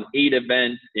put on 8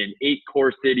 events in 8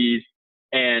 core cities.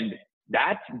 And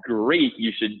that's great.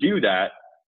 You should do that.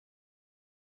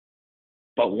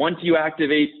 But once you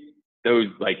activate those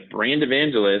like brand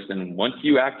evangelists, and once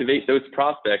you activate those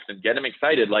prospects and get them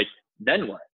excited, like, then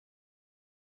what?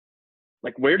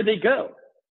 Like, where do they go?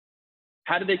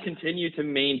 How do they continue to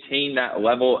maintain that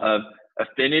level of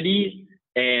affinity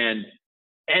and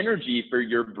energy for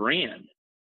your brand?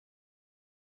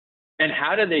 And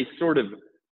how do they sort of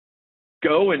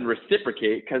go and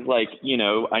reciprocate? Because, like,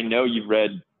 I know you've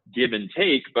read Give and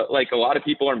Take, but like, a lot of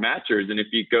people are matchers. And if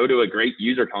you go to a great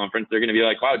user conference, they're going to be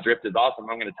like, wow, Drift is awesome.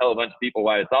 I'm going to tell a bunch of people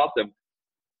why it's awesome.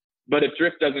 But if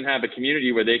Drift doesn't have a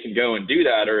community where they can go and do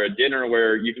that, or a dinner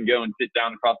where you can go and sit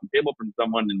down across the table from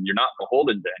someone and you're not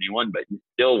beholden to anyone, but you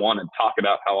still want to talk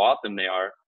about how awesome they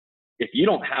are, if you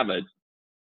don't have an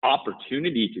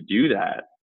opportunity to do that,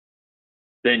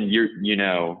 then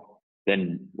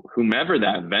then whomever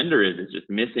that vendor is just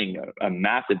missing a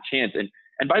massive chance. And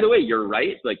by the way, you're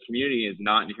right. Like, community is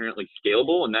not inherently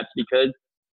scalable. And that's because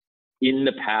in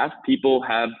the past, people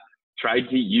have tried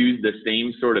to use the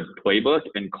same sort of playbook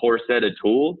and core set of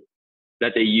tools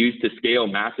that they use to scale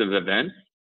massive events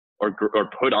or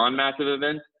put on massive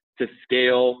events to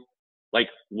scale like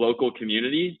local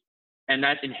communities. And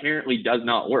that inherently does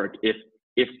not work.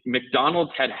 If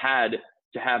McDonald's had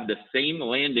to have the same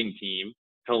landing team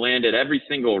to land at every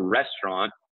single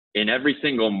restaurant in every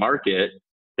single market,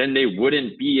 then they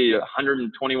wouldn't be a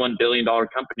 $121 billion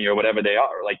company or whatever they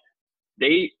are. Like,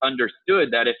 they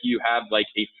understood that if you have like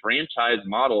a franchise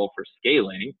model for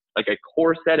scaling, like a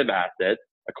core set of assets,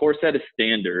 a core set of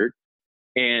standards,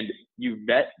 and you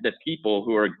vet the people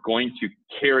who are going to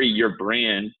carry your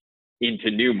brand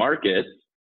into new markets,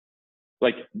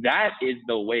 like, that is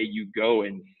the way you go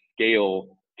and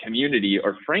scale community,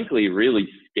 or frankly, really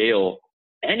scale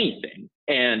anything.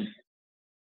 And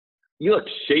look,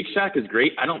 Shake Shack is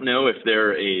great. I don't know if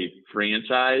they're a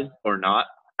franchise or not.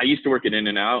 I used to work at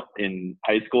In-N-Out in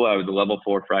high school. I was a level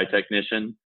 4 fry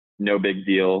technician. No big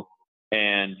deal.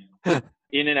 And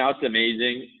In-N-Out's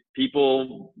amazing.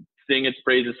 People sing its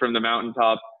praises from the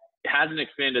mountaintop. It hasn't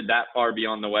expanded that far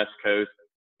beyond the West Coast.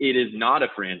 It is not a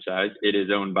franchise. It is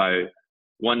owned by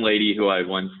one lady who I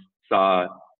once saw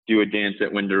do a dance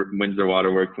at Windsor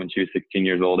Waterworks when she was 16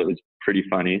 years old. It was pretty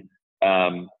funny.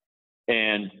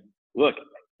 And look,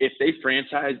 if they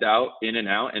franchised out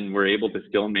In-N-Out and were able to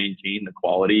still maintain the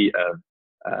quality of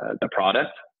the product,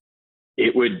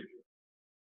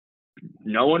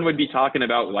 no one would be talking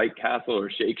about White Castle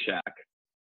or Shake Shack.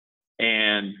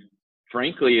 And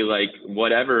frankly, like,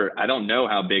 whatever, I don't know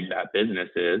how big that business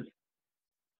is,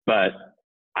 but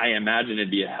I imagine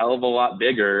it'd be a hell of a lot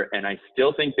bigger. And I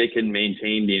still think they can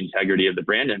maintain the integrity of the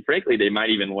brand. And frankly, they might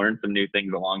even learn some new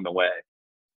things along the way.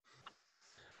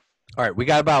 All right, we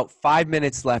got about 5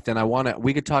 minutes left, and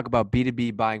we could talk about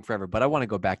B2B buying forever, but I want to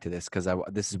go back to this because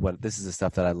this is the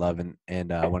stuff that I love,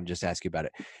 and I want to just ask you about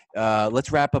it.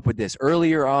 Let's wrap up with this.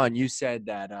 Earlier on, you said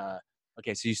that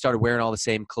okay, so you started wearing all the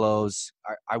same clothes.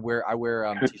 I wear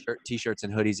t-shirts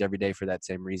and hoodies every day for that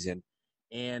same reason,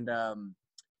 and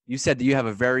you said that you have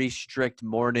a very strict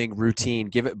morning routine.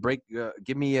 Give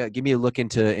me a look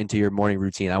into your morning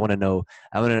routine. I want to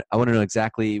know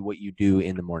exactly what you do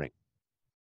in the morning.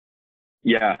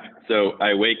 Yeah. So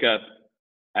I wake up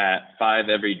at 5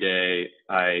 every day.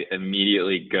 I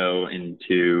immediately go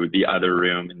into the other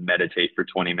room and meditate for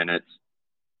 20 minutes.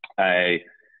 I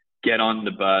get on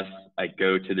the bus. I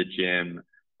go to the gym.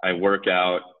 I work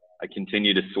out. I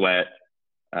continue to sweat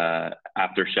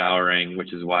after showering,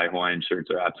 which is why Hawaiian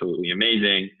shirts are absolutely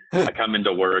amazing. I come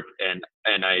into work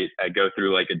and I go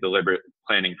through like a deliberate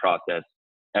planning process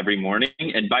every morning.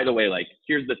 And by the way, like,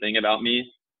 here's the thing about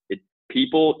me.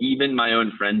 People, even my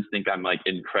own friends, think I'm like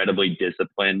incredibly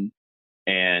disciplined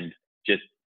and just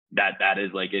that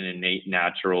is like an innate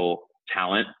natural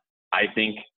talent. I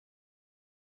think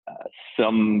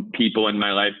some people in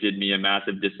my life did me a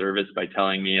massive disservice by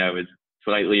telling me I was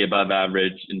slightly above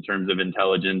average in terms of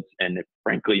intelligence, and it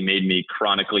frankly made me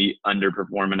chronically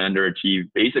underperform and underachieve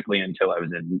basically until I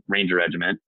was in Ranger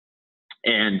Regiment.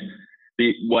 And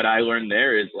what I learned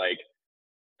there is like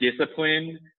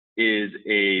discipline is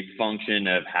a function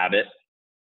of habit,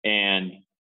 and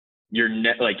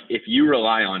like if you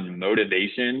rely on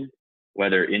motivation,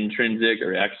 whether intrinsic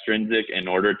or extrinsic, in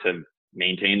order to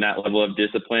maintain that level of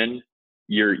discipline,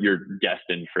 you're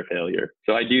destined for failure.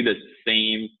 So I do the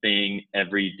same thing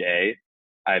every day.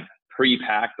 I've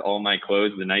pre-packed all my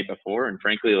clothes the night before, and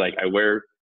frankly, like I wear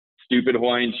stupid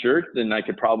Hawaiian shirts and I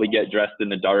could probably get dressed in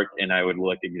the dark and I would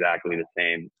look exactly the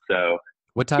same. So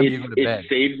what time do you go to bed? It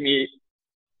saves me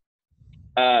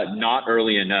not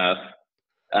early enough.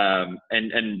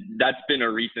 And that's been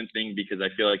a recent thing because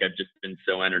I feel like I've just been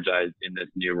so energized in this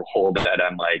new role that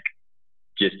I'm like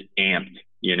just amped,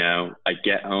 you know. I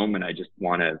get home and I just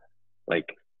want to like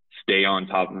stay on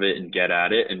top of it and get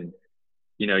at it. And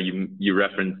you know, you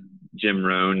referenced Jim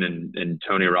Rohn and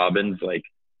Tony Robbins. Like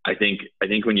I think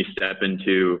when you step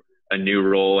into a new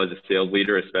role as a sales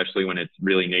leader, especially when it's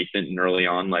really nascent and early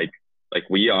on, like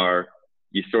we are,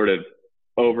 you sort of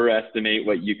overestimate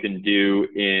what you can do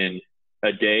in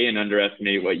a day and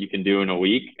underestimate what you can do in a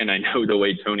week. And I know the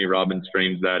way Tony Robbins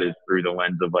frames that is through the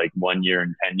lens of like 1 year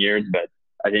and 10 years, but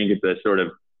I think it's a sort of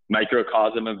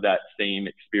microcosm of that same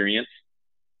experience.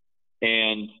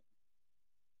 And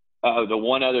the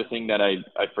one other thing that I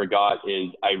forgot is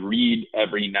I read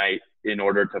every night in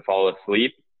order to fall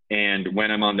asleep. And when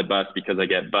I'm on the bus, because I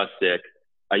get bus sick,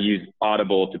 I use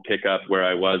Audible to pick up where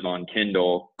I was on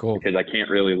Kindle. Cool. Because I can't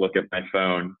really look at my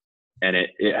phone, and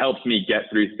it helps me get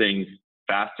through things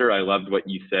faster. I loved what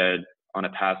you said on a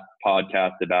past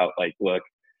podcast about like, look,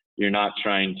 you're not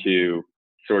trying to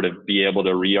sort of be able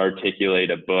to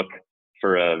re-articulate a book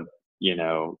for a, you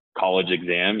know, college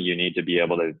exam. You need to be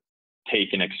able to take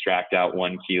and extract out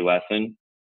one key lesson.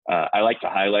 I like to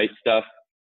highlight stuff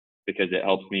because it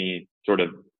helps me sort of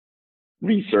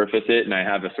resurface it. And I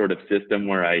have a sort of system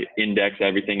where I index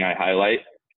everything I highlight,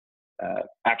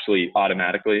 actually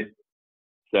automatically.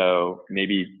 So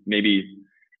maybe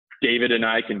David and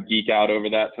I can geek out over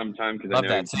that sometime, because I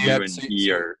know you and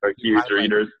he are huge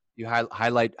readers. You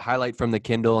highlight from the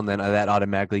Kindle, and then that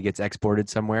automatically gets exported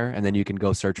somewhere, and then you can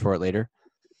go search for it later.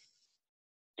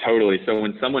 Totally. So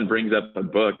when someone brings up a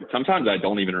book, sometimes I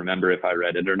don't even remember if I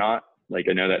read it or not. Like,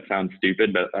 I know that sounds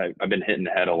stupid, but I've been hitting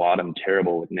the head a lot. I'm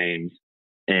terrible with names.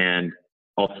 And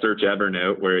I'll search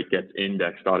Evernote where it gets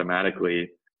indexed automatically.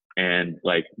 And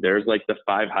like, there's like the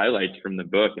 5 highlights from the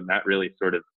book. And that really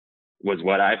sort of was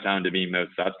what I found to be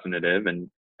most substantive. And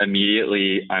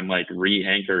immediately I'm like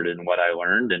re-anchored in what I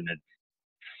learned, and it's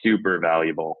super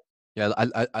valuable. Yeah.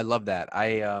 I love that.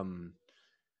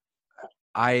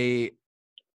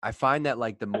 I find that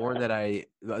like the more that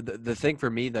the thing for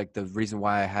me, like the reason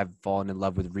why I have fallen in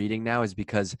love with reading now is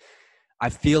because I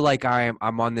feel like I'm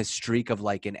on this streak of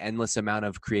like an endless amount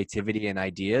of creativity and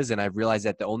ideas. And I've realized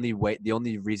that the only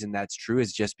reason that's true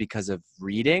is just because of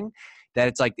reading. That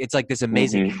it's like this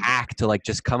amazing hack to like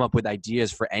just come up with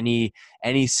ideas for any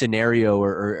scenario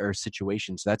or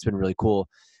situation. So that's been really cool.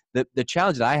 The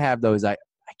challenge that I have though is I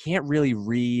can't really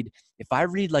read. If I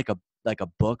read like a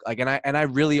book, like, and I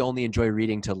really only enjoy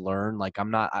reading to learn. Like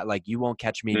like you won't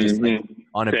catch me just like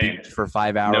on a beach for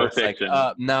 5 hours. No fiction.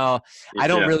 Like, no, I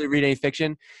don't really read any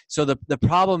fiction. So the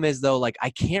problem is though, like I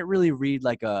can't really read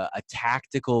like a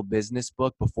tactical business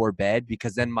book before bed,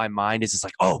 because then my mind is just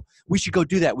like, oh, we should go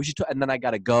do that. We should, and then I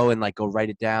got to go and like go write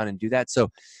it down and do that.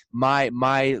 So my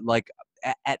like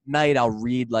at night I'll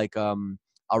read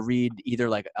either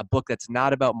like a book that's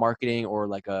not about marketing or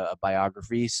like a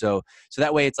biography. So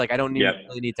that way it's like I don't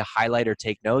really need to highlight or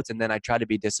take notes. And then I try to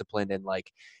be disciplined and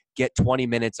like get 20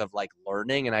 minutes of like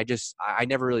learning. And I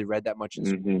never really read that much in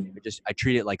school. I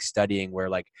treat it like studying, where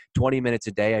like 20 minutes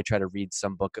a day I try to read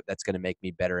some book that's going to make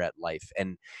me better at life.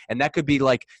 And that could be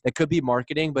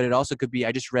marketing, but it also could be,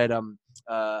 I just read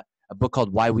a book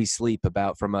called Why We Sleep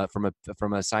from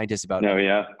a scientist about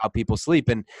how people sleep.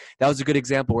 And that was a good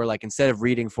example where like, instead of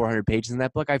reading 400 pages in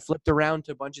that book, I flipped around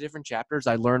to a bunch of different chapters.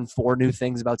 I learned 4 new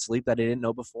things about sleep that I didn't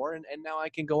know before. And now I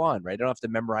can go on, right? I don't have to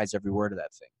memorize every word of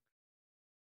that thing.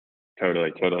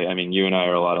 Totally. I mean, you and I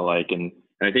are a lot alike, and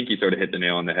I think you sort of hit the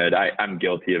nail on the head. I'm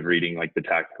guilty of reading like the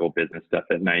tactical business stuff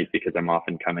at night, because I'm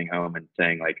often coming home and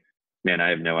saying like, man, I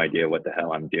have no idea what the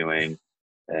hell I'm doing.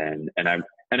 And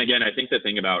again, I think the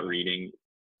thing about reading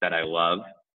that I love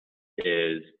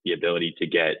is the ability to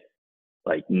get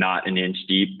like not an inch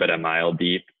deep, but a mile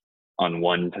deep on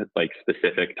one like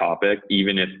specific topic,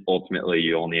 even if ultimately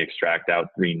you only extract out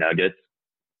 3 nuggets.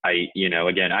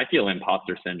 Again, I feel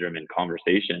imposter syndrome in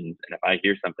conversations. And if I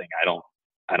hear something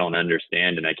I don't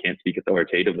understand and I can't speak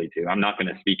authoritatively to, I'm not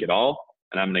going to speak at all.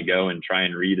 And I'm going to go and try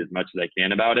and read as much as I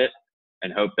can about it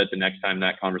and hope that the next time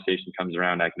that conversation comes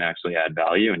around, I can actually add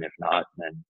value. And if not,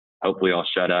 then hopefully I'll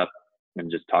shut up and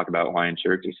just talk about Hawaiian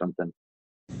shirts or something.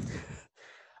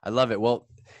 I love it. Well,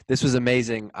 this was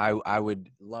amazing. I would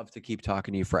love to keep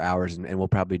talking to you for hours, and we'll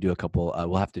probably do a couple.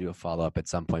 We'll have to do a follow up at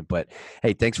some point. But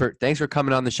hey, thanks for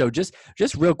coming on the show. Just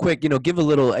real quick, give a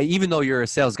little. Even though you're a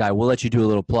sales guy, we'll let you do a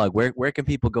little plug. Where can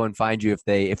people go and find you if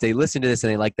they listen to this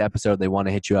and they like the episode, they want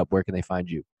to hit you up? Where can they find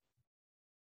you?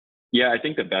 Yeah, I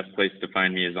think the best place to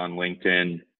find me is on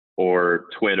LinkedIn or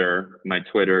Twitter. My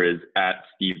Twitter is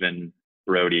 @Steven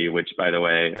Broudy, which, by the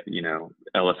way,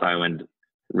 Ellis Island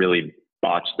really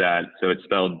botched that. So it's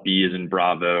spelled B as in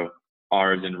Bravo,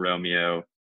 R as in Romeo,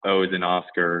 O as in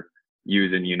Oscar, U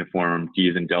as in uniform, D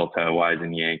as in Delta, Y as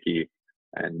in Yankee.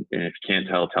 And if you can't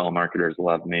tell, telemarketers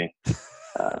love me.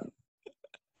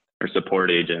 Or support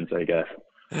agents, I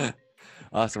guess.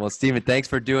 Awesome. Well, Steven, thanks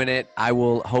for doing it. I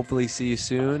will hopefully see you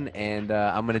soon. And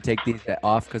I'm going to take these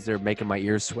off because they're making my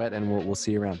ears sweat, and we'll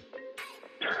see you around.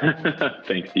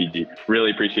 Thanks, DG. Really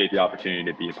appreciate the opportunity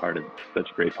to be a part of such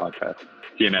a great podcast.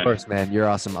 See you, man. Of course, man. You're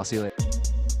awesome. I'll see you later.